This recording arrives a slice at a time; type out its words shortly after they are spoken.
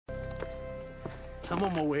I'm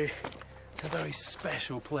on my way to a very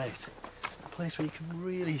special place. A place where you can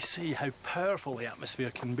really see how powerful the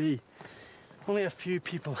atmosphere can be. Only a few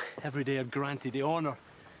people every day are granted the honour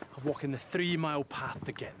of walking the 3-mile path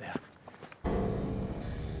to get there.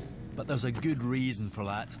 But there's a good reason for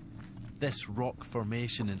that. This rock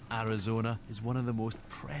formation in Arizona is one of the most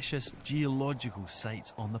precious geological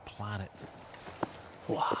sites on the planet.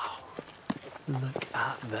 Wow, look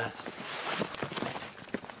at this.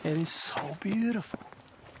 It is so beautiful.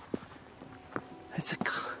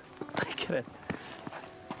 Look at it.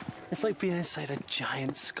 It's like being inside a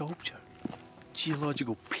giant sculpture,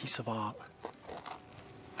 geological piece of art.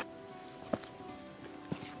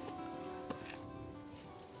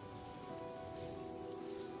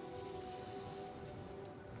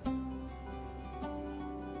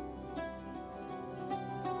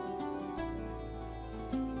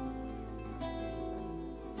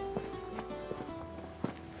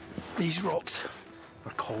 These rocks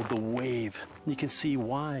are called the wave. You can see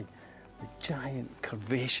why. The giant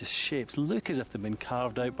curvaceous shapes look as if they've been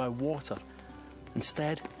carved out by water.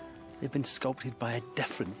 Instead, they've been sculpted by a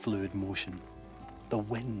different fluid motion, the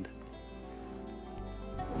wind.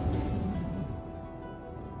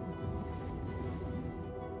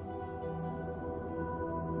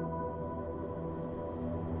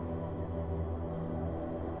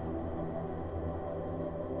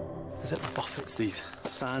 As it buffets these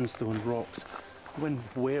sandstone rocks, the wind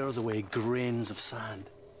wears away grains of sand,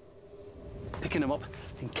 picking them up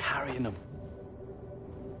and carrying them.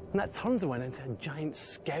 And that turns the wind into a giant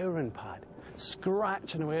scouring pad,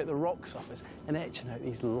 scratching away at the rock surface and etching out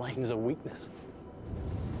these lines of weakness.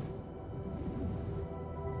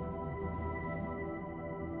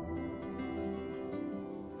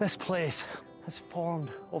 This place has formed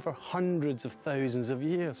over hundreds of thousands of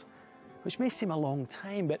years, which may seem a long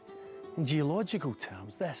time, but in geological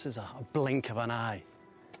terms, this is a blink of an eye,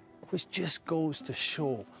 which just goes to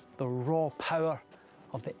show the raw power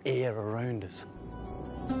of the air around us.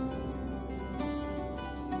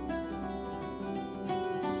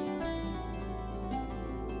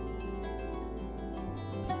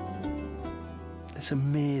 It's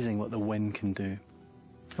amazing what the wind can do.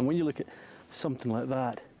 And when you look at something like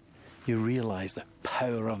that, you realise the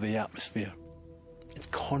power of the atmosphere. It's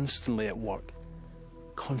constantly at work,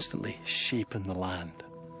 constantly shaping the land.